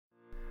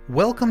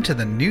Welcome to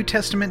the New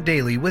Testament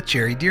Daily with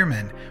Jerry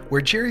Dearman,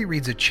 where Jerry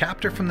reads a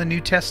chapter from the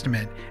New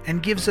Testament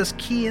and gives us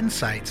key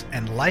insights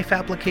and life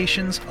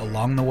applications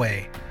along the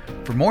way.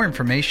 For more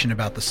information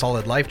about the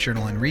Solid Life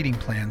Journal and reading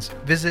plans,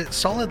 visit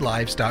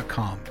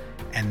solidlives.com.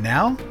 And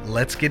now,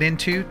 let's get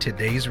into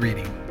today's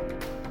reading.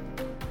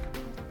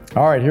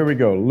 All right, here we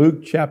go.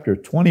 Luke chapter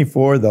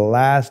 24, the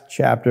last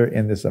chapter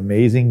in this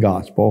amazing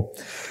gospel.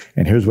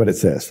 And here's what it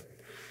says.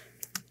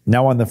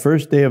 Now on the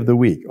first day of the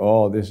week,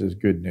 this is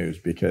good news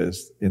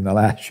because in the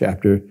last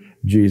chapter,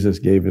 Jesus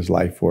gave his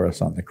life for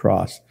us on the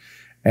cross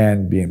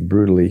and being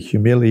brutally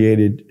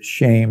humiliated,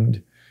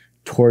 shamed,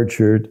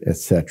 tortured,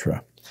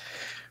 etc.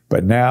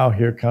 But now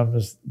here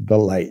comes the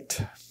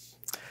light.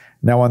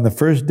 Now on the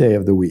first day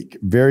of the week,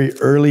 very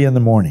early in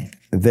the morning,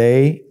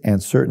 they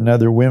and certain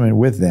other women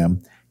with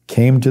them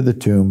came to the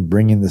tomb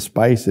bringing the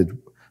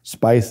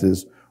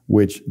spices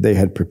which they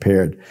had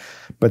prepared.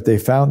 But they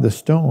found the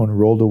stone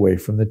rolled away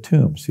from the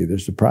tomb. See, they're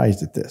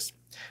surprised at this.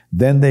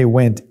 Then they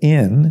went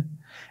in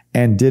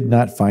and did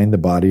not find the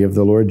body of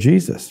the Lord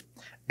Jesus.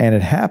 And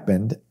it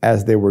happened,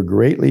 as they were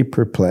greatly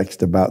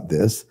perplexed about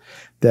this,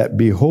 that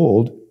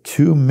behold,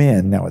 two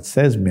men, now it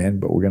says men,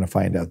 but we're going to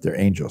find out they're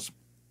angels,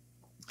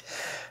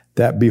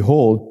 that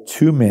behold,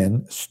 two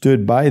men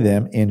stood by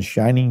them in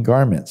shining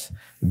garments.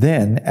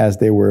 Then, as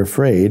they were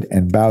afraid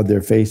and bowed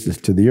their faces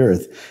to the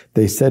earth,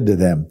 they said to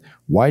them,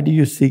 "Why do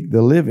you seek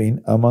the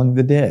living among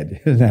the dead?"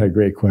 Isn't that a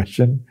great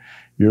question?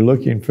 You're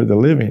looking for the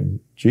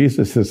living.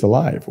 Jesus is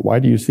alive. Why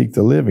do you seek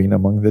the living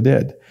among the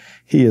dead?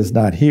 He is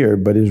not here,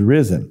 but is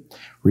risen.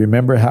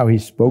 Remember how he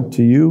spoke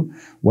to you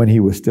when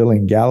he was still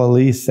in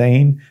Galilee,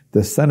 saying,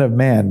 "The Son of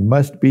Man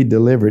must be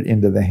delivered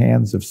into the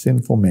hands of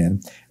sinful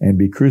men and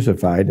be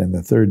crucified, and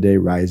the third day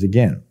rise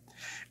again."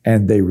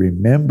 And they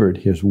remembered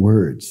his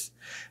words.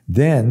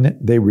 Then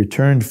they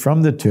returned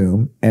from the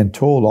tomb and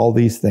told all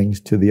these things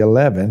to the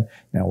 11.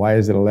 Now, why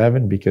is it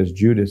 11? Because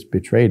Judas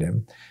betrayed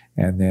him.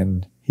 And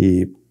then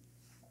he,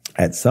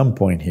 at some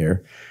point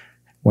here,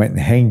 went and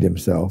hanged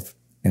himself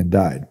and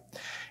died.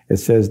 It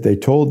says they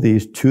told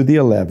these to the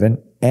 11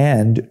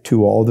 and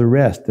to all the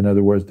rest. In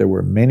other words, there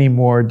were many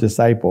more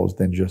disciples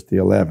than just the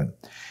 11.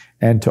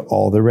 And to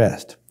all the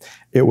rest.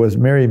 It was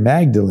Mary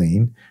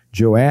Magdalene,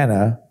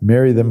 Joanna,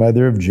 Mary the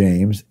mother of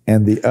James,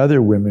 and the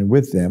other women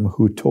with them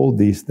who told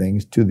these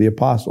things to the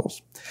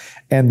apostles.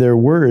 And their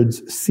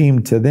words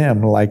seemed to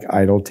them like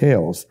idle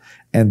tales,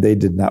 and they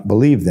did not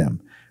believe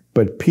them.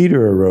 But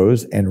Peter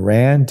arose and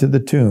ran to the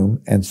tomb,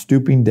 and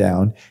stooping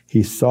down,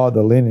 he saw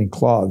the linen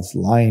cloths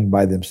lying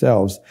by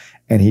themselves,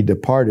 and he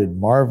departed,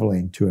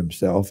 marveling to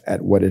himself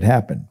at what had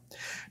happened.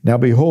 Now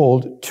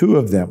behold, two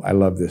of them, I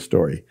love this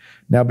story.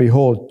 Now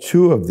behold,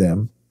 two of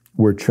them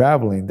were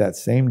traveling that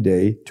same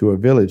day to a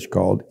village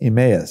called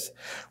Emmaus,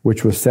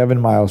 which was 7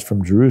 miles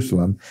from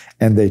Jerusalem,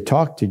 and they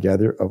talked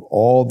together of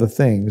all the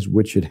things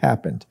which had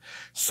happened.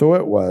 So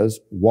it was,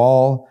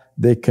 while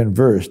they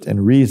conversed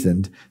and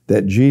reasoned,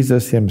 that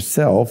Jesus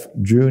himself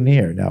drew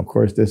near. Now, of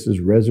course, this is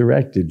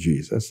resurrected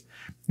Jesus,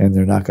 and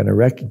they're not going to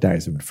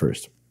recognize him at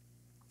first.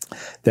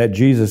 That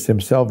Jesus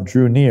himself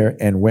drew near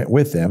and went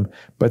with them,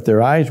 but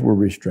their eyes were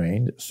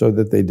restrained so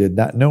that they did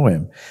not know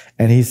him.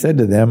 And he said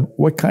to them,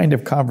 "What kind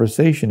of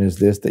conversation is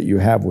this that you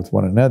have with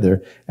one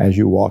another as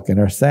you walk and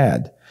are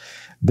sad?"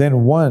 Then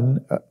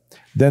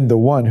the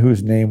one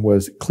whose name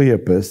was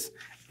Cleopas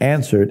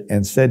answered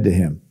and said to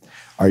him,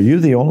 "Are you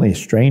the only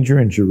stranger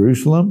in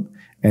Jerusalem?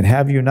 And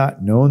have you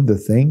not known the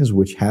things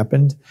which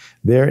happened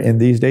there in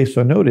these days?"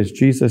 So notice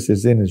Jesus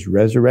is in his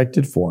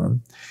resurrected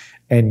form.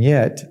 And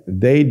yet,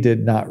 they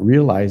did not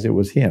realize it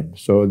was him.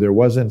 So there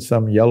wasn't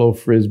some yellow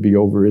frisbee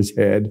over his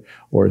head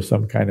or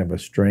some kind of a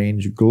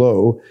strange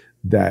glow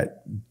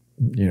that,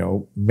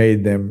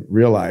 made them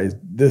realize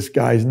this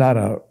guy's not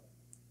a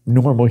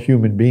normal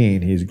human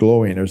being. He's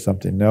glowing or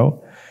something.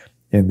 No,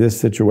 in this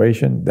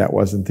situation, that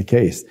wasn't the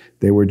case.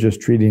 They were just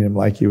treating him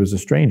like he was a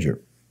stranger.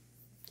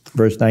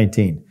 Verse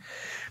 19.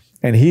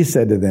 And he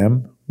said to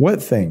them,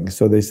 "What things?"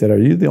 So they said, "Are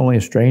you the only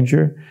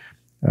stranger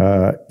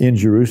in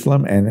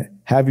Jerusalem? And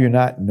have you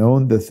not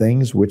known the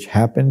things which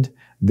happened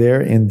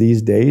there in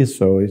these days?"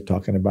 So he's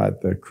talking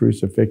about the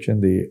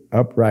crucifixion, the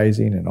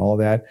uprising and all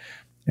that.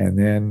 And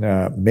then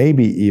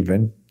maybe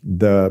even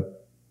the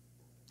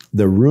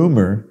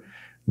rumor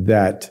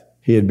that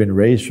he had been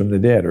raised from the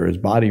dead or his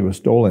body was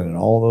stolen and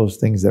all those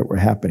things that were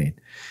happening.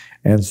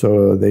 And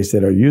so they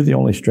said, "Are you the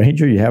only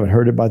stranger? You haven't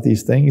heard about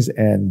these things?"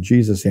 And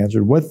Jesus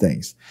answered, "What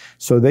things?"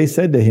 So they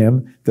said to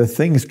him, "The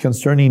things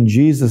concerning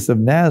Jesus of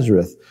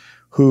Nazareth,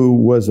 who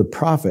was a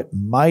prophet,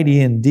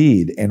 mighty in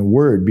deed and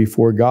word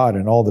before God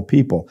and all the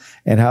people,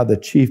 and how the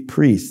chief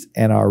priests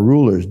and our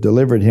rulers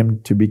delivered him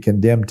to be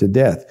condemned to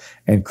death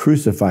and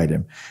crucified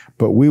him.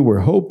 But we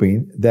were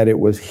hoping that it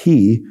was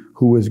he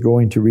who was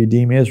going to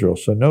redeem Israel."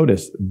 So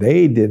notice,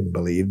 they didn't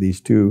believe, these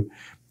two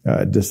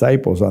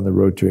disciples on the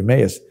road to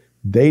Emmaus,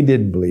 they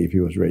didn't believe he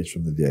was raised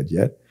from the dead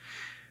yet.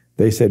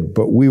 They said,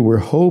 "But we were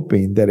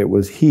hoping that it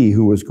was he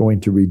who was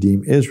going to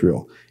redeem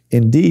Israel.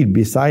 Indeed,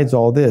 besides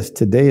all this,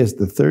 today is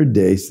the third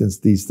day since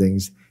these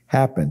things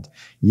happened.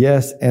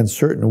 Yes, and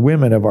certain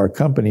women of our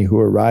company who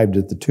arrived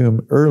at the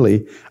tomb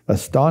early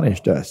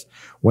astonished us.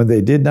 When they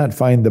did not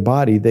find the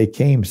body, they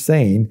came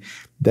saying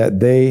that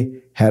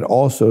they had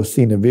also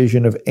seen a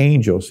vision of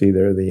angels. See,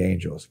 there are the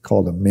angels,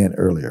 called them men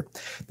earlier.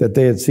 That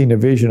they had seen a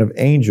vision of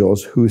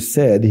angels who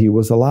said he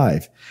was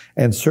alive.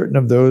 And certain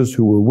of those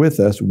who were with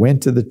us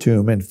went to the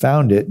tomb and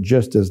found it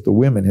just as the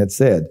women had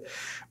said.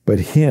 But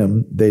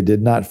him they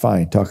did not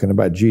find. Talking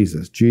about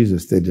Jesus.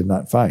 Jesus they did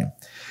not find.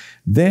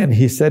 Then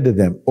he said to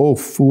them, O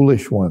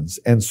foolish ones,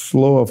 and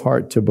slow of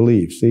heart to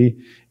believe. See,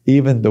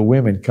 even the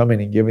women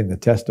coming and giving the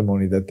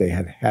testimony that they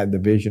had had the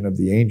vision of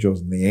the angels,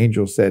 and the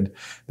angels said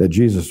that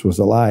Jesus was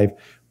alive.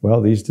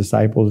 Well, these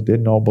disciples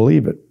didn't all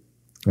believe it.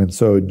 And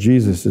so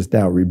Jesus is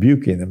now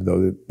rebuking them,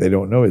 though they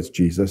don't know it's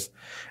Jesus.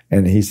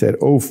 And he said,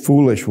 O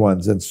foolish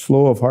ones, and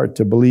slow of heart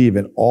to believe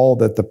in all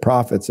that the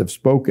prophets have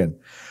spoken.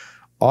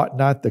 Ought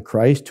not the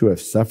Christ to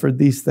have suffered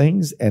these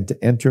things and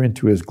to enter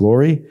into his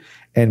glory?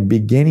 And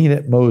beginning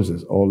at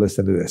Moses, oh,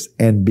 listen to this,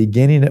 and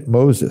beginning at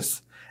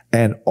Moses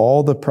and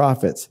all the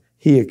prophets,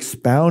 he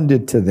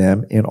expounded to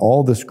them in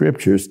all the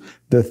scriptures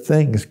the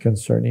things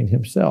concerning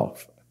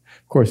himself.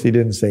 Of course, he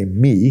didn't say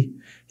me.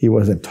 He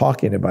wasn't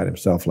talking about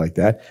himself like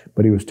that,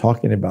 but he was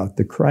talking about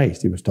the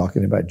Christ. He was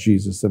talking about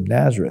Jesus of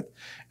Nazareth,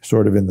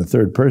 sort of in the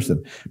third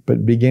person.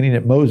 But beginning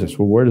at Moses,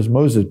 well, where does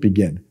Moses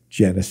begin?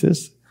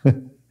 Genesis.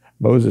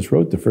 Moses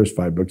wrote the first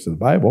 5 books of the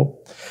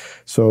Bible.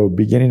 So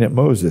beginning at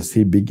Moses,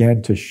 he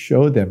began to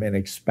show them and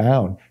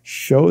expound,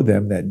 show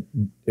them that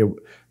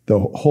the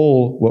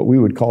whole, what we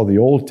would call the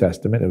Old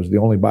Testament, it was the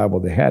only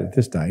Bible they had at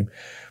this time,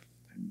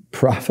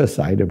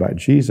 prophesied about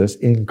Jesus,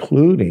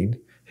 including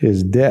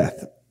his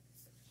death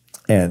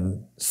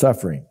and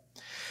suffering.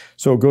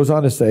 So it goes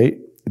on to say,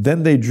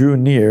 then they drew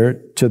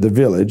near to the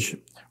village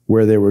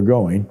where they were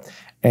going,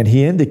 and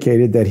he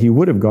indicated that he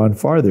would have gone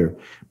farther,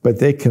 but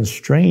they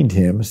constrained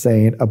him,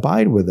 saying,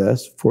 abide with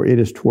us, for it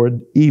is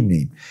toward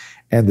evening,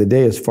 and the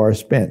day is far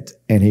spent.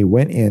 And he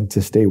went in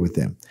to stay with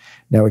them.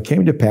 Now it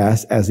came to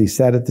pass, as he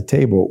sat at the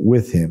table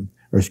with them,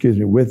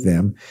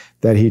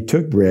 that he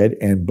took bread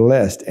and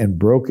blessed and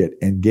broke it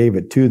and gave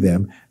it to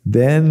them.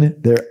 Then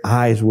their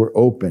eyes were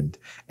opened,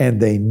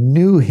 and they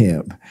knew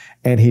him,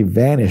 and he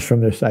vanished from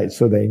their sight.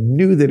 So they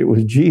knew that it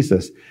was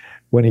Jesus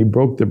when he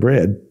broke the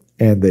bread,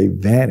 and they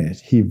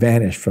vanished. He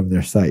vanished from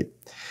their sight.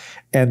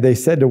 And they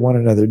said to one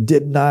another,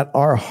 did not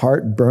our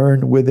heart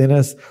burn within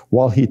us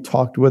while he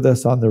talked with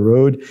us on the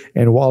road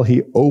and while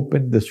he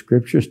opened the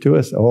scriptures to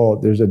us?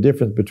 Oh, there's a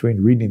difference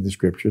between reading the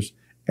scriptures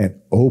and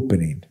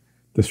opening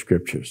the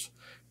scriptures.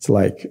 It's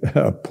like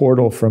a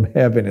portal from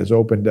heaven is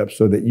opened up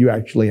so that you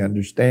actually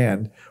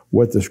understand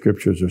what the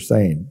scriptures are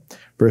saying.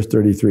 Verse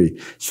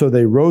 33, so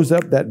they rose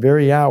up that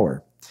very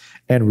hour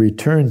and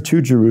returned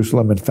to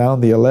Jerusalem and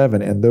found the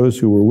 11 and those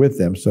who were with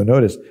them. So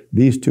notice,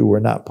 these two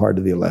were not part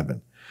of the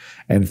 11.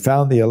 And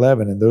found the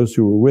 11 and those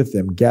who were with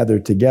them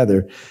gathered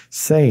together,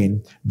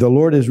 saying, the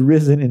Lord is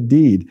risen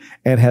indeed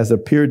and has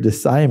appeared to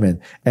Simon.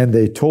 And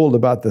they told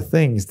about the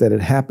things that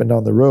had happened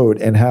on the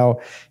road and how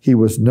he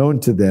was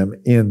known to them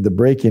in the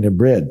breaking of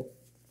bread.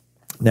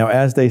 Now,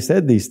 as they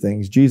said these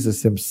things,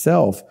 Jesus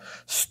himself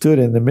stood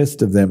in the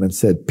midst of them and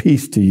said,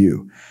 peace to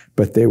you.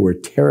 But they were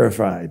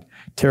terrified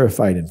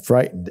and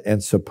frightened,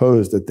 and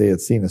supposed that they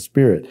had seen a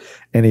spirit.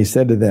 And he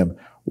said to them,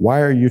 why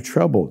are you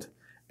troubled?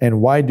 And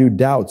why do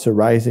doubts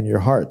arise in your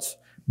hearts?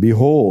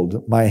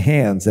 Behold my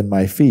hands and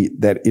my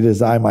feet, that it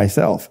is I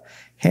myself.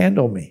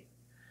 Handle me,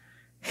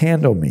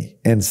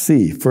 and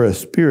see, for a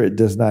spirit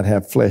does not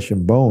have flesh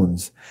and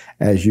bones,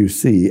 as you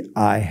see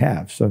I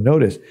have. So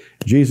notice,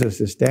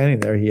 Jesus is standing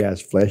there. He has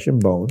flesh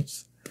and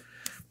bones,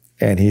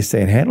 and he's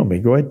saying, handle me,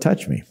 go ahead,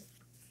 touch me.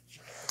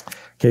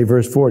 Okay,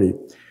 verse 40.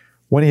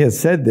 When he had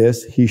said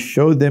this, he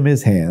showed them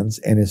his hands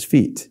and his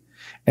feet.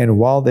 And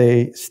while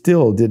they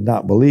still did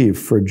not believe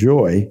for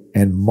joy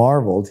and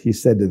marveled, he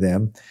said to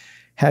them,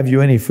 have you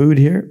any food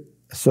here?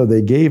 So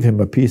they gave him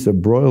a piece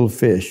of broiled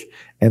fish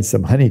and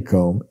some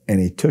honeycomb, and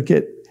he took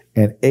it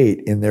and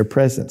ate in their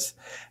presence.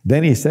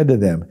 Then he said to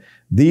them,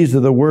 these are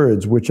the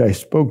words which I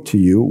spoke to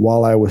you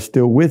while I was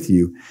still with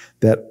you,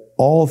 that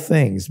all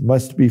things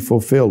must be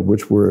fulfilled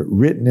which were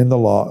written in the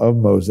law of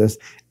Moses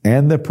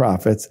and the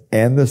prophets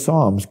and the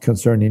Psalms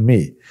concerning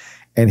me.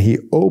 And he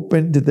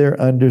opened their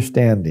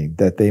understanding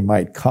that they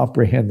might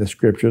comprehend the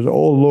scriptures.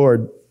 Oh,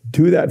 Lord,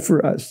 do that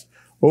for us.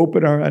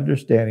 Open our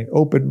understanding.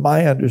 Open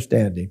my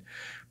understanding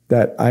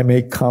that I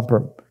may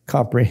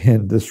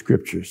comprehend the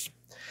scriptures.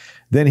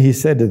 Then he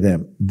said to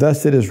them,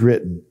 thus it is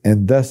written,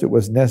 and thus it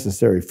was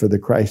necessary for the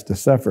Christ to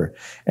suffer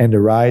and to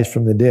rise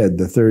from the dead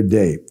the third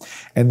day,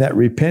 and that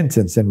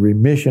repentance and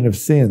remission of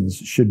sins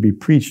should be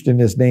preached in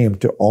his name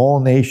to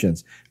all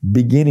nations,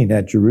 beginning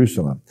at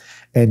Jerusalem.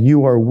 And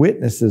you are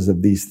witnesses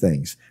of these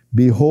things.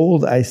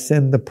 Behold, I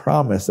send the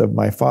promise of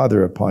my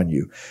Father upon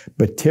you,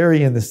 but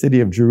tarry in the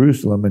city of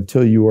Jerusalem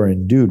until you are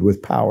endued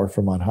with power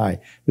from on high.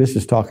 This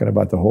is talking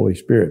about the Holy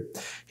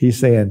Spirit. He's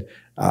saying,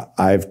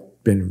 I've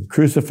been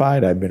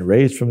crucified. I've been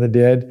raised from the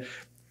dead.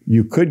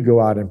 You could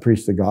go out and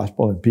preach the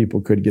gospel and people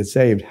could get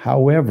saved.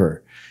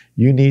 However,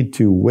 you need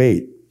to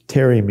wait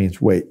Tarry means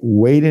wait.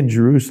 Wait in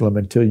Jerusalem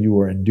until you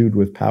are endued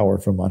with power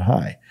from on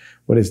high.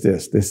 What is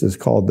this? This is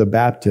called the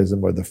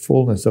baptism or the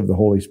fullness of the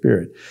Holy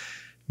Spirit.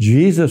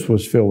 Jesus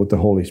was filled with the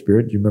Holy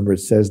Spirit. You remember it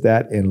says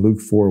that in Luke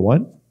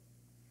 4:1.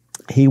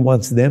 He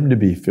wants them to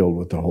be filled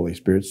with the Holy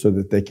Spirit so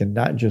that they can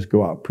not just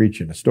go out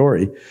preaching a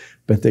story,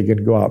 but they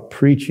can go out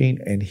preaching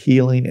and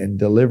healing and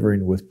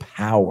delivering with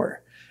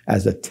power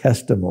as a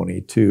testimony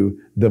to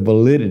the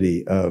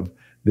validity of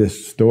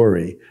this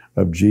story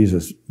of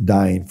Jesus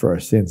dying for our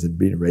sins and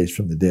being raised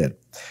from the dead.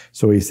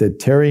 So he said,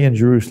 tarry in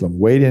Jerusalem,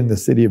 wait in the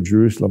city of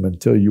Jerusalem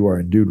until you are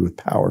endued with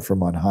power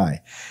from on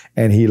high.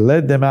 And he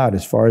led them out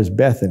as far as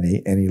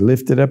Bethany, and he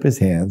lifted up his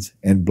hands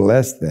and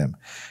blessed them.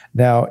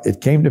 Now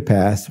it came to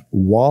pass,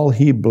 while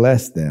he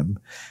blessed them,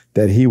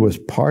 that he was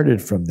parted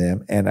from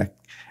them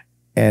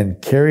and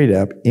carried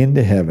up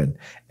into heaven.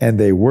 And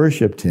they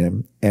worshiped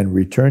him and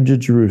returned to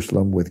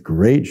Jerusalem with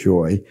great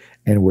joy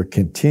and were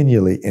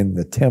continually in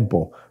the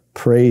temple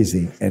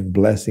praising and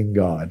blessing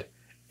God.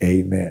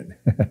 Amen.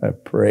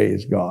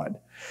 Praise God.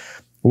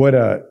 What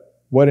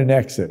an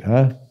exit,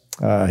 huh?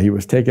 He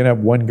was taken up,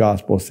 one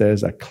gospel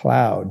says, a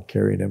cloud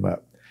carried him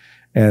up.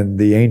 And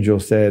the angel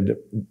said,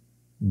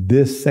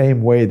 this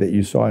same way that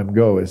you saw him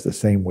go is the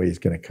same way he's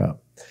going to come.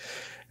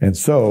 And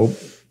so,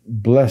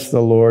 bless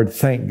the Lord.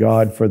 Thank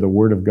God for the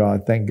Word of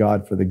God. Thank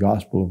God for the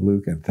Gospel of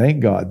Luke. And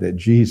thank God that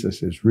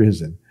Jesus is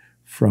risen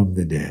from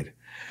the dead.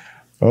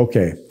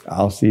 Okay,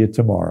 I'll see you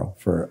tomorrow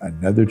for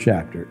another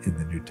chapter in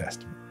the New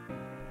Testament.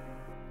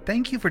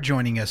 Thank you for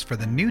joining us for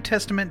the New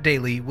Testament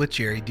Daily with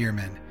Jerry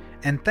Dearman.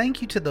 And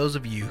thank you to those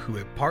of you who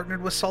have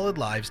partnered with Solid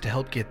Lives to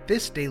help get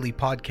this daily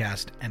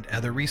podcast and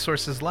other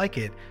resources like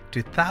it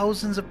to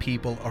thousands of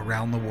people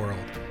around the world.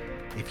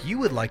 If you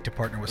would like to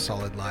partner with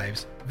Solid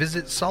Lives,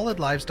 visit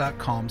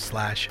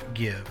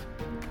solidlives.com/give.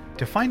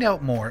 To find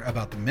out more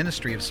about the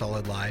ministry of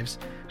Solid Lives,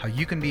 how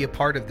you can be a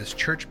part of this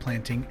church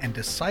planting and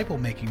disciple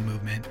making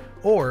movement,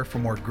 or for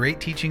more great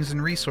teachings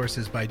and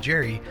resources by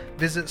Jerry,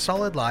 visit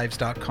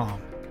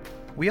solidlives.com.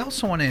 We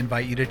also want to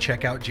invite you to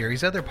check out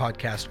Jerry's other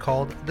podcast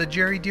called The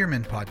Jerry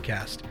Dearman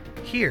Podcast.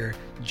 Here,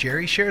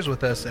 Jerry shares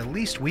with us at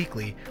least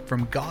weekly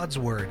from God's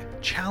Word,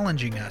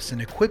 challenging us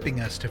and equipping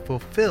us to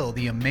fulfill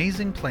the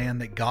amazing plan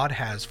that God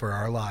has for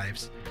our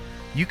lives.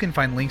 You can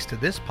find links to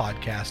this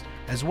podcast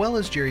as well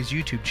as Jerry's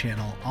YouTube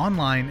channel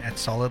online at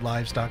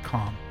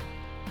solidlives.com.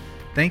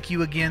 Thank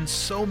you again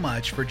so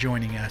much for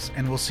joining us,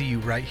 and we'll see you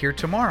right here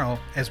tomorrow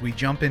as we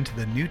jump into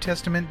the New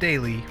Testament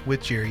Daily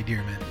with Jerry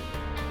Dearman.